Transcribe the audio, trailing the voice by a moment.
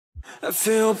I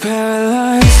feel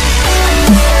paralyzed.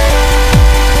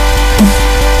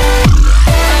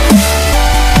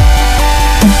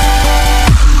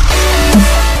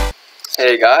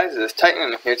 Hey guys, it's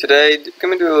Titan here today. I'm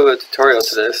going to do a little bit of tutorial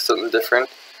today, something different.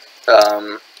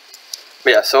 But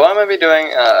yeah, so what I'm going to be doing,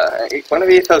 one of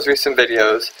Etho's recent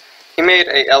videos, he made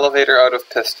an elevator out of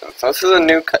Piston. So this is a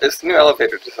new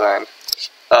elevator design.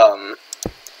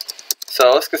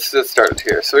 So let's get started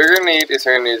here. So what you're going to need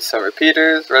is some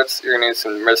repeaters, you're going to need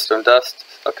some redstone dust,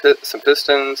 some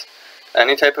pistons,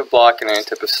 any type of block, and any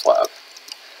type of slab.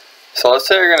 So let's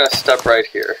say you're going to step right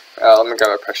here. Let me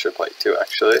grab a pressure plate too,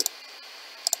 actually.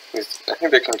 I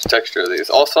think they can texture these.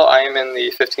 Also, I am in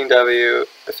the 15W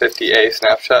 50A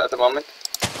snapshot at the moment.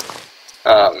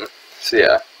 So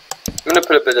yeah, I'm going to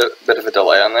put a bit of a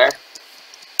delay on there.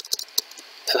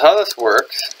 So how this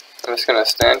works, I'm just going to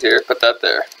stand here, put that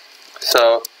there.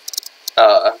 So,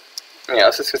 yeah,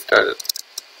 let's just get started.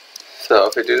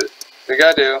 So if we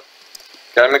gotta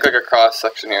make like a cross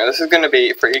section here. This is going to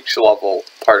be for each level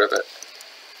part of it.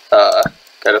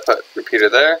 Gotta put repeater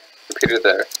there, repeater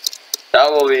there.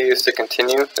 That will be used to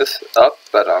continue this up,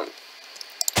 but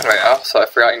right now, so I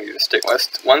forgot you need to stick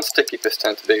one sticky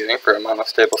piston at the beginning for a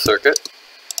monostable circuit.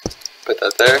 Put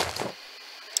that there.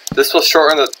 This will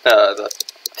shorten the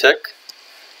tick.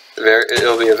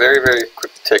 It'll be a very, very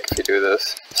quick tick if you do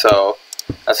this. So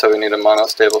that's why we need a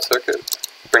monostable circuit.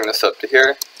 Bring this up to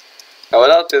here. Now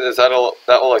what I'll do is that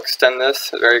will extend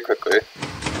this very quickly,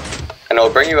 and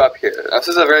it'll bring you up here. Now, this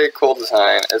is a very cool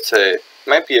design. It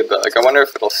might be a bug. I wonder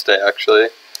if it'll stay actually.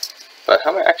 But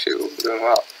how am I actually doing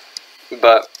well?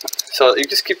 But so you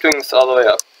just keep doing this all the way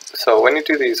up. So when you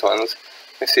do these ones,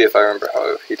 let me see if I remember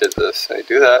how he did this. So you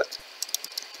do that,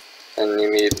 and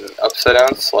you need an upside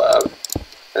down slab,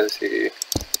 as he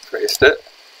traced it.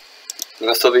 And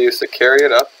this will be used to carry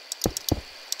it up.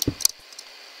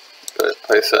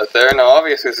 Place that there. Now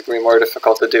obviously this is going to be more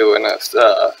difficult to do in this,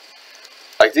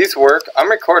 like these work, I'm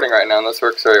recording right now and this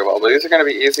works very well, but these are going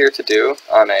to be easier to do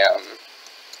on a,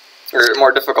 or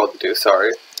more difficult to do,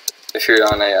 sorry, if you're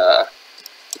on a,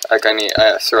 like any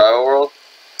survival world.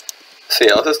 So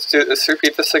yeah, let's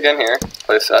repeat this again here.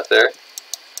 Place that there.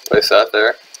 Place that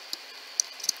there.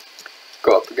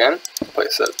 Go up again.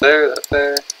 Place that there, that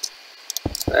there.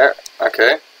 There.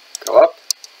 Okay. Go up.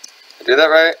 Did I do that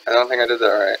right? I don't think I did that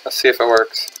right. Let's see if it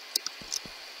works.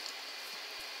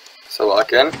 So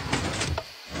lock in.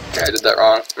 Okay, I did that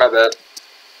wrong. My bad.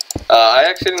 I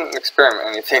actually didn't experiment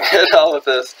anything at all with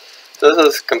this. So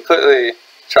this is completely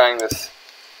trying this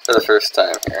for the first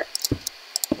time here.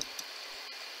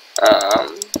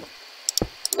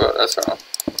 Whoa, that's wrong.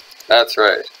 That's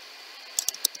right.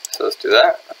 So let's do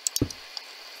that.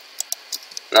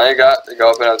 Now you got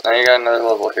another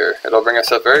level here. It'll bring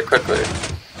us up very quickly.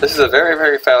 This is a very,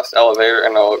 very fast elevator,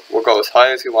 and will go as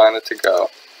high as you want it to go.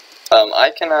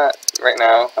 I cannot, right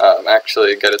now,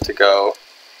 actually get it to go,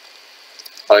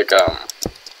 like,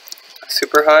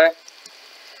 super high.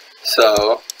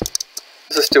 So,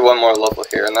 let's just do one more level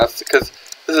here, and that's because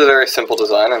this is a very simple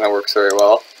design, and it works very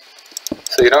well.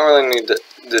 So you don't really need to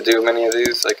do many of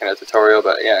these, like in a tutorial,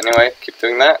 but yeah, anyway, keep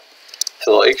doing that.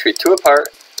 So they'll each be 2 apart,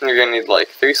 and you're going to need, like,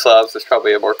 3 slabs. There's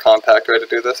probably a more compact way to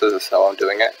do this. This is how I'm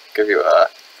doing it. Give you a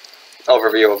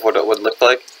overview of what it would look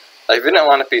like. Like if you didn't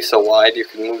want it to be so wide, you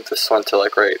could move this one to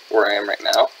like right where I am right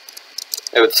now.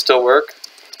 It would still work,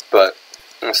 but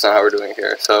that's not how we're doing it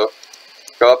here. So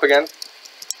go up again.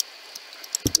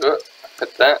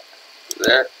 Put that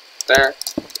there, there.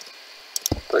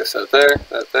 Place that there,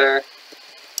 that there.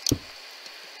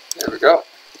 There we go.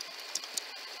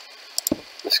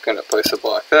 Just gonna place a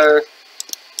block there.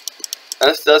 And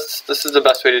this is the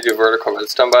best way to do vertical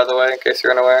redstone, by the way, in case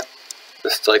you're unaware.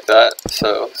 Just like that.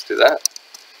 So let's do that.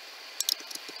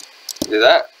 Do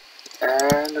that.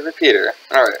 And a repeater.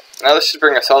 Alright. Now this should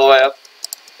bring us all the way up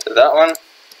to that one.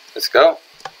 Let's go.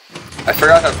 I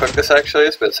forgot how quick this actually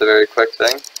is, but it's a very quick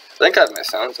thing. I think I have my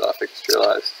sounds off, I just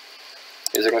realized.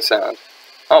 Music and sound.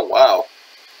 Oh wow.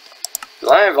 Is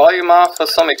my volume off?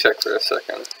 Let me check for a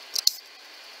second.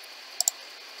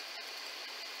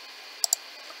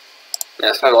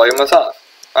 Yes, my volume was off.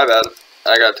 My bad.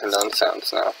 I gotta turn down the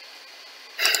sounds now.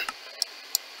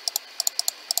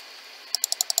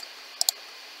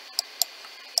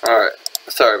 Alright,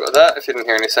 sorry about that if you didn't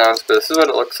hear any sounds, but this is what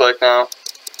it looks like now.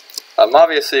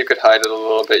 Obviously you could hide it a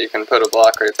little bit. You can put a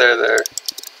block right there.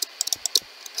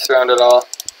 Surround it all.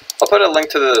 I'll put a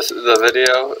link to the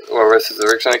video where this is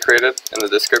originally created in the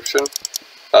description.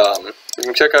 You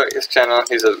can check out his channel.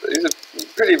 He's a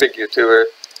pretty big YouTuber.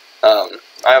 I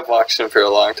have watched him for a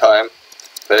long time.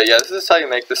 But yeah, this is how you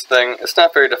make this thing. It's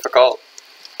not very difficult.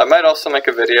 I might also make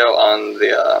a video on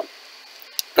the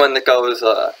one that goes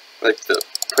like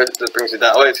that brings you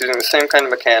that way. It's using the same kind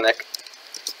of mechanic.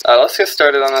 Let's get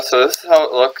started on this. So this is how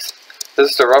it looks.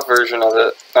 This is the rough version of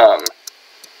it.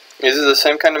 Uses the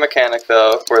same kind of mechanic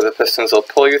though, where the pistons will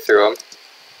pull you through them.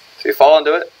 So you fall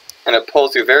into it, and it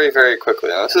pulls you very, very quickly.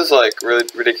 Now this is like really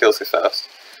ridiculously fast.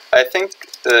 I think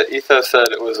the Etho said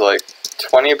it was like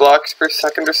 20 blocks per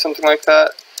second or something like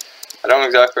that. I don't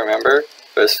exactly remember,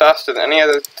 but it's faster than any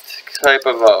other type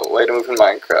of way to move in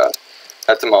Minecraft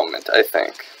at the moment, I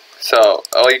think. So,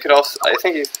 you could also, I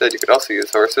think he said you could also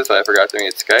use horses, but I forgot to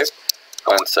mute Skype.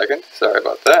 1 second, sorry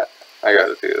about that. I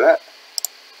gotta do that.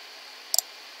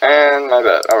 And my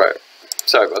bad, alright.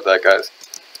 Sorry about that, guys.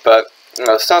 But,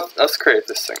 let's create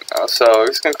this thing now. So, we're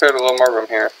just gonna create a little more room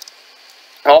here.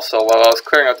 Also, while I was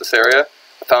clearing out this area,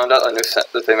 I found out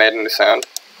that they made a new sound.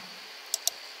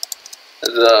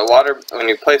 The water, when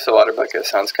you place a water bucket, it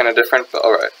sounds kind of different, but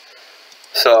alright.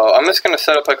 So, I'm just going to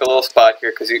set up like a little spot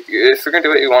here, because if you're going to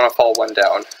do it, you want to fall one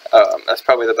down. That's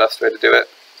probably the best way to do it.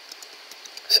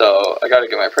 So, I got to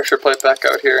get my pressure plate back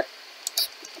out here.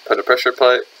 Put a pressure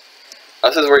plate.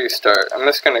 This is where you start. I'm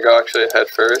just going to go actually head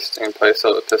first and place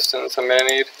all the pistons I'm going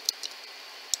to need.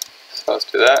 So,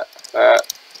 let's do that,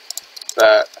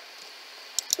 that.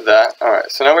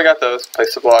 Alright, so now we got those.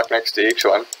 Place a block next to each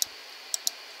one.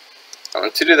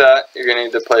 To do that, you're going to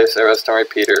need to place a redstone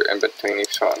repeater in between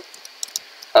each one.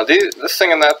 Now this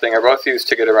thing and that thing are both used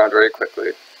to get around very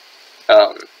quickly.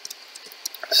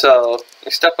 So,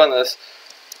 you step on this.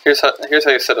 Here's how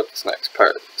you set up this next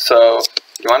part. So,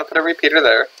 you want to put a repeater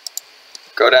there.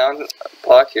 Go down a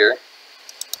block here.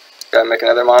 Gotta make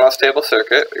another monostable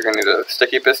circuit. You're going to need a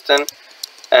sticky piston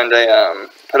and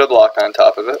put a block on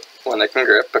top of it when they can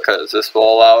grip, because this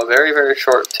will allow a very, very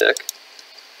short tick.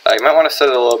 You might want to set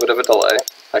a little bit of a delay,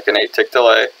 like an 8-tick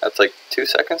delay. That's like 2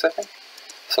 seconds, I think.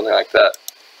 Something like that.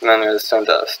 And then there's some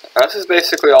dust. Now this is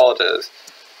basically all it is.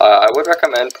 I would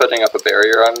recommend putting up a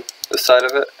barrier on this side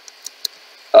of it.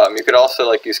 You could also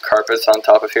like use carpets on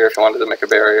top of here if you wanted to make a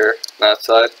barrier on that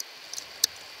side.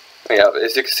 Yeah, but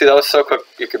as you can see, that was so quick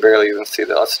you could barely even see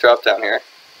that. Let's drop down here.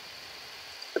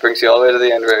 It brings you all the way to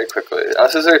the end very quickly. Now,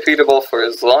 this is repeatable for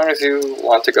as long as you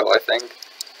want to go, I think.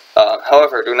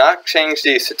 However, do not change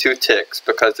these to 2 ticks,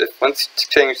 because once you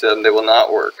change them, they will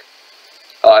not work.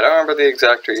 I don't remember the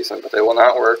exact reason, but they will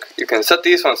not work. You can set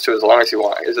these ones to as long as you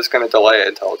want. You're just going to delay it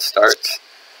until it starts.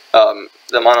 The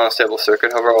monostable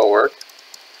circuit, however, will work.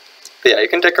 But yeah, you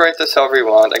can decorate this however you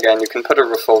want. Again, you can put a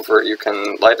roof over it, you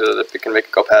can light it up, you can make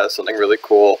it go past something really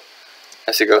cool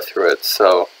as you go through it.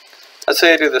 So, let's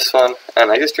say I do this one, and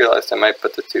I just realized I might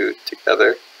put the two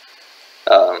together.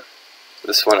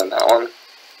 This one and that one.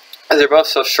 And they're both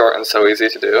so short and so easy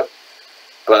to do.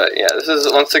 But yeah, this is,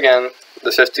 once again, the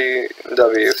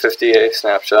 50W50A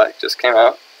snapshot just came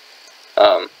out.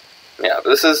 Yeah, but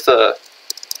this is the,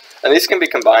 and these can be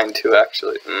combined too,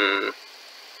 actually.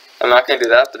 I'm not going to do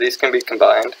that, but these can be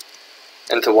combined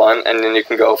into one, and then you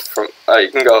can go from, you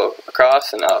can go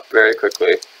across and up very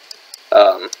quickly.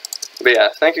 But yeah,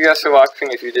 thank you guys for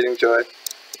watching. If you did enjoy,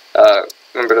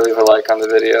 remember to leave a like on the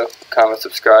video, comment,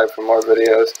 subscribe for more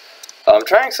videos. I'm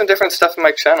trying some different stuff on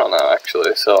my channel now,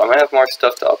 actually, so I might have more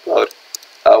stuff to upload.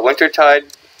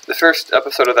 Wintertide, the first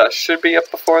episode of that should be up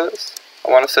before this.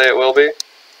 I want to say it will be.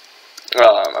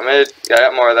 I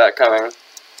got more of that coming.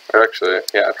 Or actually,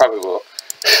 yeah, I probably will.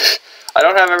 I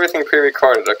don't have everything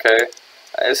pre-recorded, okay?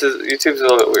 YouTube's a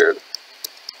little bit weird.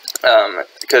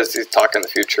 Because he's talking the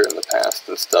future and the past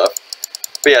and stuff.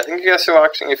 But yeah, thank you guys for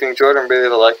watching. If you enjoyed, remember to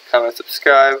leave a like, comment,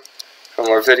 subscribe for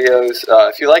more videos.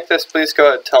 If you like this, please go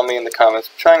ahead and tell me in the comments.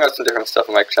 I'm trying out some different stuff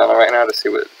on my channel right now to see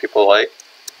what people like.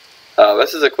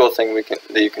 This is a cool thing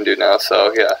that you can do now,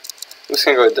 so yeah. I'm just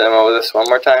going to go demo this one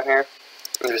more time here.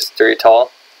 I'm just 3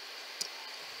 tall.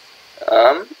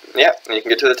 Yeah, and you can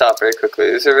get to the top very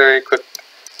quickly. These are very quick.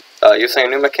 Using a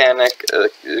new mechanic.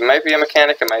 It might be a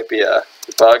mechanic, it might be a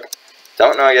bug.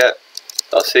 Don't know yet.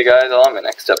 I'll see you guys all in the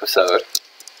next episode.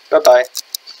 Bye-bye.